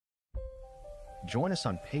Join us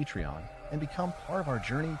on Patreon and become part of our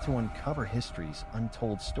journey to uncover history's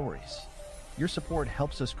untold stories. Your support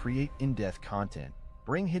helps us create in-depth content,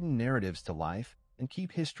 bring hidden narratives to life, and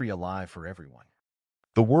keep history alive for everyone.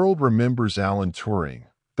 The world remembers Alan Turing,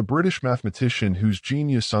 the British mathematician whose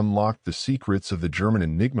genius unlocked the secrets of the German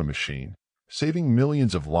Enigma machine, saving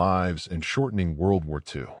millions of lives and shortening World War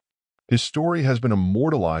II. His story has been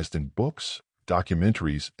immortalized in books,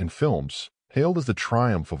 documentaries, and films, hailed as the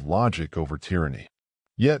triumph of logic over tyranny.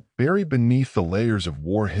 Yet, buried beneath the layers of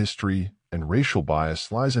war history and racial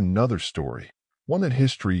bias lies another story, one that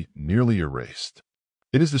history nearly erased.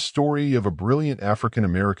 It is the story of a brilliant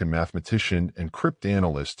African-American mathematician and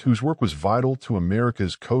cryptanalyst whose work was vital to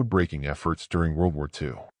America's code-breaking efforts during World War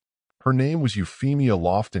II. Her name was Euphemia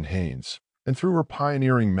Lofton Haynes, and through her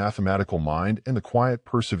pioneering mathematical mind and the quiet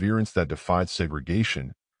perseverance that defied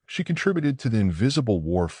segregation, she contributed to the invisible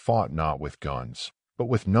war fought not with guns, but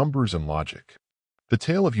with numbers and logic. The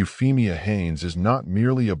tale of Euphemia Haynes is not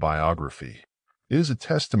merely a biography. It is a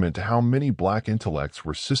testament to how many Black intellects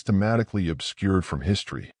were systematically obscured from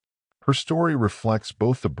history. Her story reflects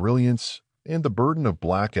both the brilliance and the burden of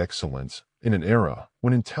Black excellence in an era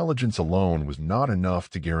when intelligence alone was not enough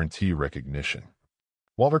to guarantee recognition.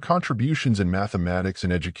 While her contributions in mathematics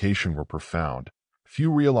and education were profound, few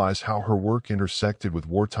realize how her work intersected with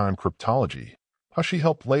wartime cryptology, how she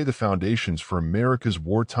helped lay the foundations for America's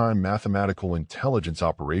wartime mathematical intelligence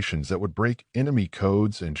operations that would break enemy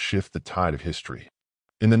codes and shift the tide of history.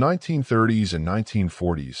 In the 1930s and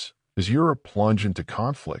 1940s, as Europe plunged into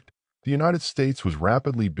conflict, the United States was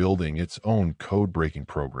rapidly building its own code-breaking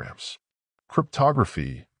programs.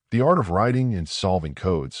 Cryptography, the art of writing and solving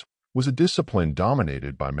codes, was a discipline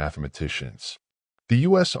dominated by mathematicians. The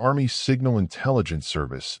U.S. Army Signal Intelligence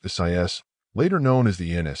Service, SIS, later known as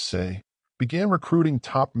the NSA, began recruiting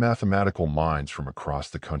top mathematical minds from across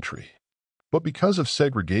the country. But because of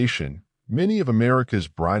segregation, many of America's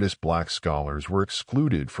brightest Black scholars were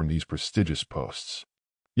excluded from these prestigious posts.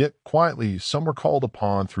 Yet, quietly, some were called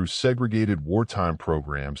upon through segregated wartime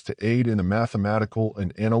programs to aid in the mathematical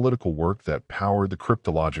and analytical work that powered the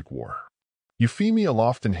cryptologic war. Euphemia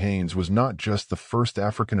Lofton Haynes was not just the first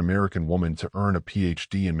African-American woman to earn a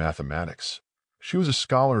PhD in mathematics. She was a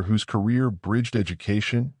scholar whose career bridged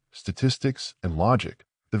education, statistics, and logic,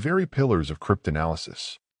 the very pillars of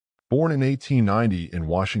cryptanalysis. Born in 1890 in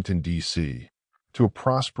Washington, D.C., to a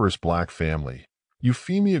prosperous Black family,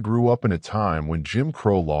 Euphemia grew up in a time when Jim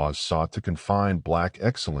Crow laws sought to confine Black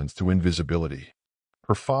excellence to invisibility.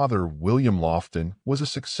 Her father, William Lofton, was a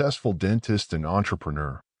successful dentist and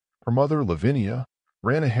entrepreneur. Her mother, Lavinia,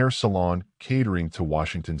 ran a hair salon catering to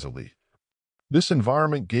Washington's elite. This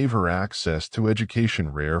environment gave her access to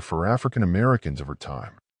education rare for African Americans of her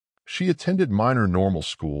time. She attended Minor Normal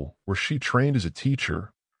School, where she trained as a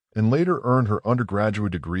teacher, and later earned her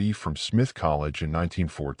undergraduate degree from Smith College in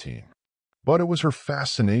 1914. But it was her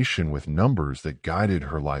fascination with numbers that guided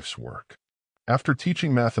her life's work. After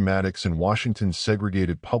teaching mathematics in Washington's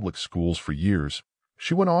segregated public schools for years,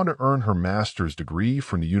 she went on to earn her master's degree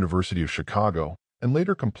from the University of Chicago and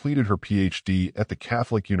later completed her PhD at the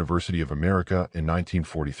Catholic University of America in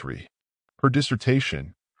 1943. Her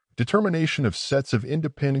dissertation, Determination of Sets of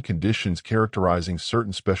Independent Conditions Characterizing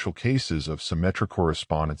Certain Special Cases of Symmetric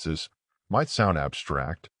Correspondences, might sound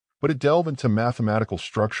abstract, but it delved into mathematical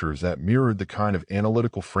structures that mirrored the kind of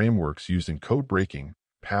analytical frameworks used in code-breaking,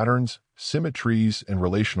 patterns, symmetries, and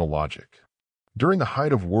relational logic. During the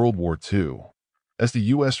height of World War II, as the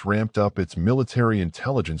U.S. ramped up its military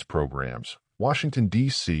intelligence programs, Washington,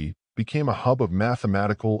 D.C. became a hub of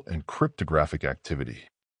mathematical and cryptographic activity.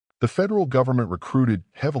 The federal government recruited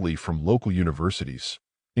heavily from local universities,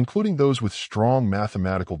 including those with strong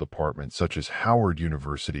mathematical departments such as Howard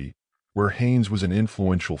University, where Haynes was an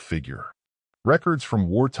influential figure. Records from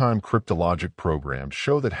wartime cryptologic programs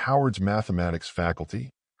show that Howard's mathematics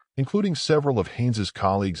faculty, including several of Haynes's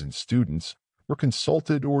colleagues and students, were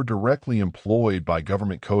consulted or directly employed by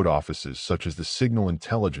government code offices such as the Signal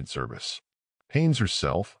Intelligence Service. Haynes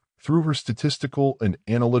herself, through her statistical and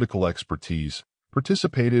analytical expertise,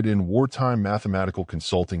 participated in wartime mathematical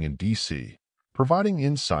consulting in D.C., providing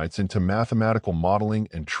insights into mathematical modeling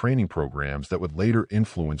and training programs that would later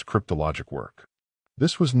influence cryptologic work.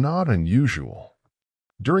 This was not unusual.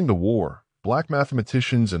 During the war, Black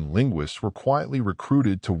mathematicians and linguists were quietly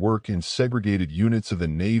recruited to work in segregated units of the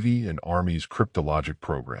Navy and Army's cryptologic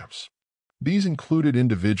programs. These included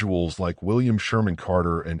individuals like William Sherman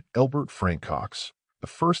Carter and Elbert Frank Cox, the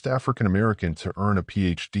first African American to earn a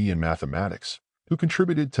PhD in mathematics, who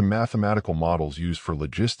contributed to mathematical models used for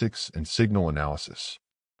logistics and signal analysis.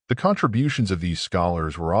 The contributions of these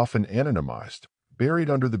scholars were often anonymized,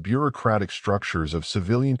 buried under the bureaucratic structures of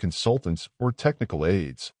civilian consultants or technical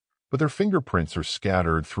aides, but their fingerprints are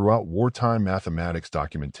scattered throughout wartime mathematics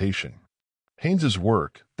documentation. Haynes's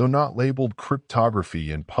work, though not labeled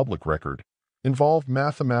cryptography in public record, involved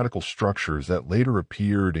mathematical structures that later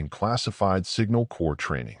appeared in classified signal corps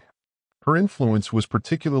training. Her influence was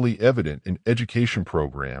particularly evident in education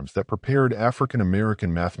programs that prepared African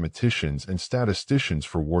American mathematicians and statisticians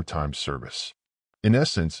for wartime service. In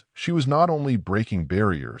essence, she was not only breaking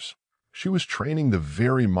barriers, she was training the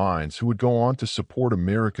very minds who would go on to support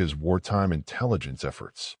America's wartime intelligence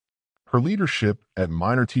efforts. Her leadership at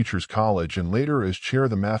Minor Teachers College and later as chair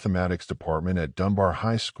of the mathematics department at Dunbar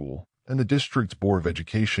High School and the district's Board of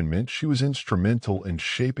Education meant she was instrumental in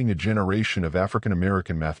shaping a generation of African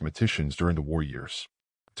American mathematicians during the war years.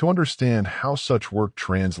 To understand how such work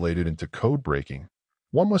translated into code breaking,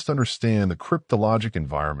 one must understand the cryptologic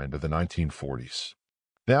environment of the 1940s.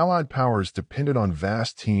 The Allied powers depended on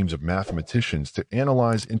vast teams of mathematicians to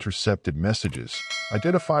analyze intercepted messages,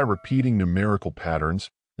 identify repeating numerical patterns,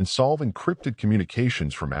 and solve encrypted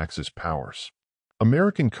communications from Axis powers.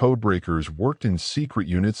 American codebreakers worked in secret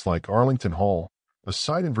units like Arlington Hall, a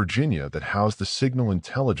site in Virginia that housed the Signal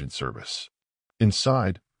Intelligence Service.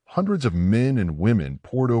 Inside, hundreds of men and women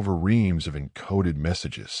pored over reams of encoded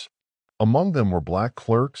messages. Among them were black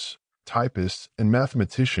clerks, typists, and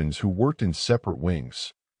mathematicians who worked in separate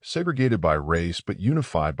wings, segregated by race but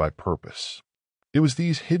unified by purpose. It was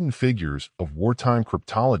these hidden figures of wartime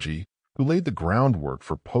cryptology who laid the groundwork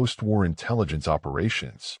for post-war intelligence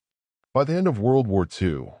operations. By the end of World War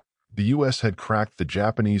II, the U.S. had cracked the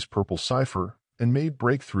Japanese purple cipher and made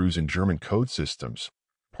breakthroughs in German code systems,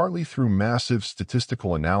 partly through massive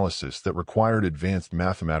statistical analysis that required advanced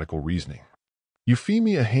mathematical reasoning.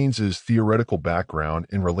 Euphemia Haynes's theoretical background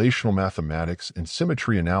in relational mathematics and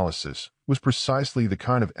symmetry analysis was precisely the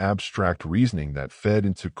kind of abstract reasoning that fed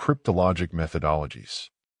into cryptologic methodologies.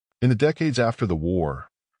 In the decades after the war,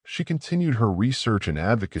 she continued her research and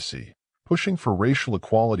advocacy, pushing for racial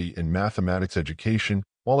equality in mathematics education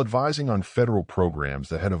while advising on federal programs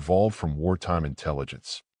that had evolved from wartime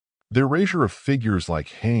intelligence. The erasure of figures like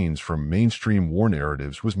Haynes from mainstream war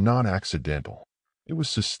narratives was not accidental. It was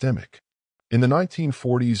systemic. In the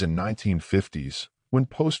 1940s and 1950s, when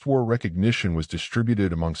post-war recognition was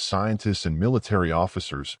distributed among scientists and military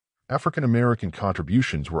officers, African American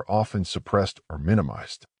contributions were often suppressed or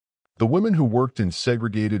minimized. The women who worked in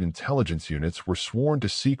segregated intelligence units were sworn to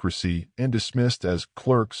secrecy and dismissed as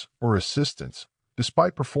clerks or assistants,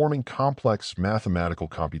 despite performing complex mathematical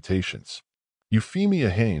computations. Euphemia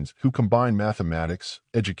Haynes, who combined mathematics,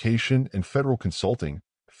 education, and federal consulting,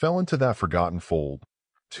 fell into that forgotten fold,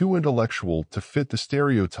 too intellectual to fit the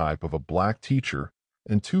stereotype of a black teacher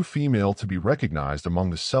and too female to be recognized among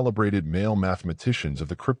the celebrated male mathematicians of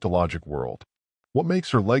the cryptologic world. What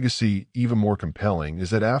makes her legacy even more compelling is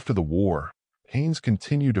that after the war, Haynes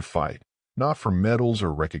continued to fight, not for medals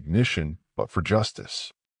or recognition, but for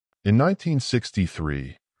justice. In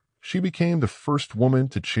 1963, she became the first woman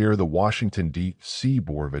to chair the Washington, D.C.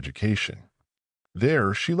 Board of Education.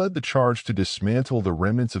 There, she led the charge to dismantle the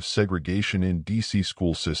remnants of segregation in D.C.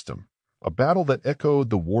 school system, a battle that echoed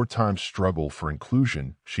the wartime struggle for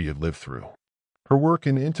inclusion she had lived through. Her work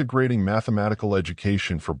in integrating mathematical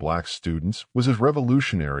education for black students was as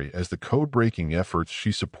revolutionary as the code-breaking efforts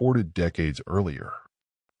she supported decades earlier.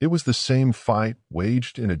 It was the same fight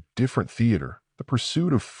waged in a different theater, the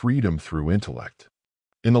pursuit of freedom through intellect.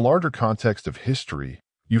 In the larger context of history,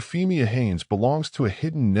 Euphemia Haynes belongs to a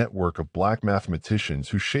hidden network of black mathematicians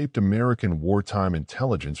who shaped American wartime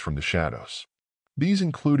intelligence from the shadows. These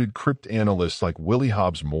included cryptanalysts like Willie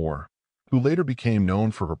Hobbs Moore, who later became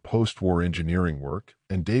known for her post-war engineering work,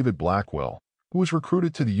 and David Blackwell, who was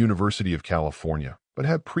recruited to the University of California, but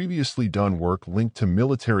had previously done work linked to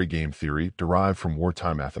military game theory derived from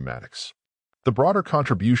wartime mathematics. The broader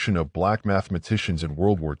contribution of black mathematicians in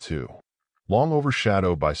World War II, long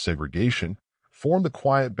overshadowed by segregation, formed the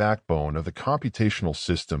quiet backbone of the computational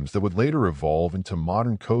systems that would later evolve into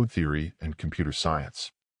modern code theory and computer science.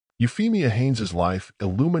 Euphemia Haynes's life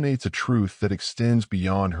illuminates a truth that extends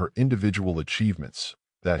beyond her individual achievements,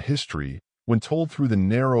 that history, when told through the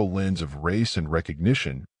narrow lens of race and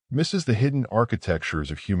recognition, misses the hidden architectures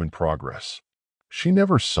of human progress. She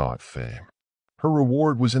never sought fame. Her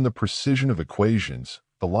reward was in the precision of equations,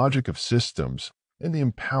 the logic of systems, and the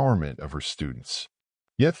empowerment of her students.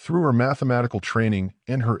 Yet through her mathematical training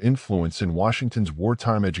and her influence in Washington's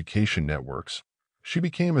wartime education networks, she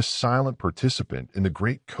became a silent participant in the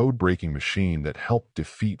great code-breaking machine that helped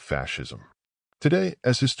defeat fascism. Today,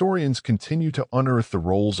 as historians continue to unearth the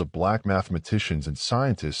roles of black mathematicians and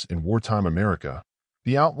scientists in wartime America,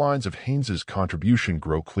 the outlines of Haynes's contribution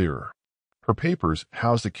grow clearer. Her papers,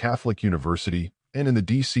 housed at Catholic University and in the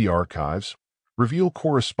D.C. archives, reveal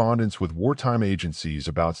correspondence with wartime agencies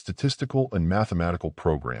about statistical and mathematical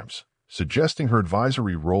programs, suggesting her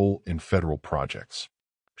advisory role in federal projects.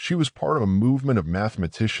 She was part of a movement of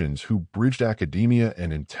mathematicians who bridged academia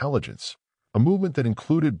and intelligence, a movement that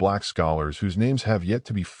included Black scholars whose names have yet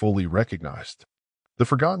to be fully recognized. The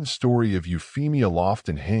forgotten story of Euphemia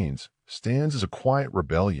Lofton Haynes stands as a quiet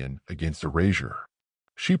rebellion against erasure.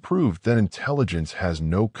 She proved that intelligence has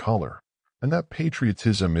no color, and that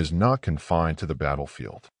patriotism is not confined to the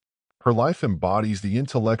battlefield. Her life embodies the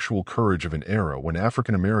intellectual courage of an era when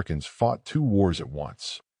African Americans fought two wars at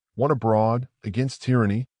once, one abroad against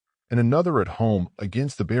tyranny and another at home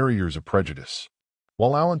against the barriers of prejudice.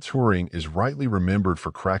 While Alan Turing is rightly remembered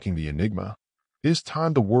for cracking the enigma, it is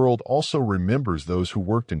time the world also remembers those who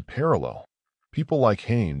worked in parallel, people like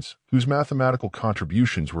Haynes, whose mathematical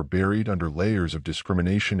contributions were buried under layers of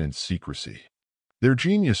discrimination and secrecy. Their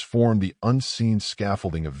genius formed the unseen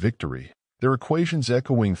scaffolding of victory, their equations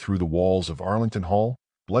echoing through the walls of Arlington Hall,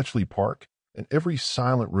 Bletchley Park, and every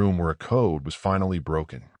silent room where a code was finally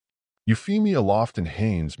broken. Euphemia Lofton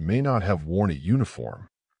Haynes may not have worn a uniform,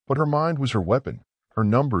 but her mind was her weapon, her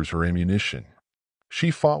numbers her ammunition. She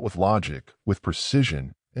fought with logic, with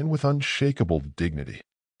precision, and with unshakable dignity.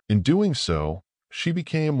 In doing so, she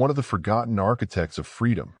became one of the forgotten architects of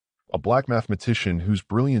freedom, a Black mathematician whose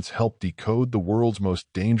brilliance helped decode the world's most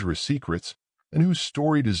dangerous secrets and whose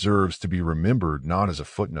story deserves to be remembered not as a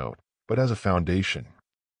footnote, but as a foundation.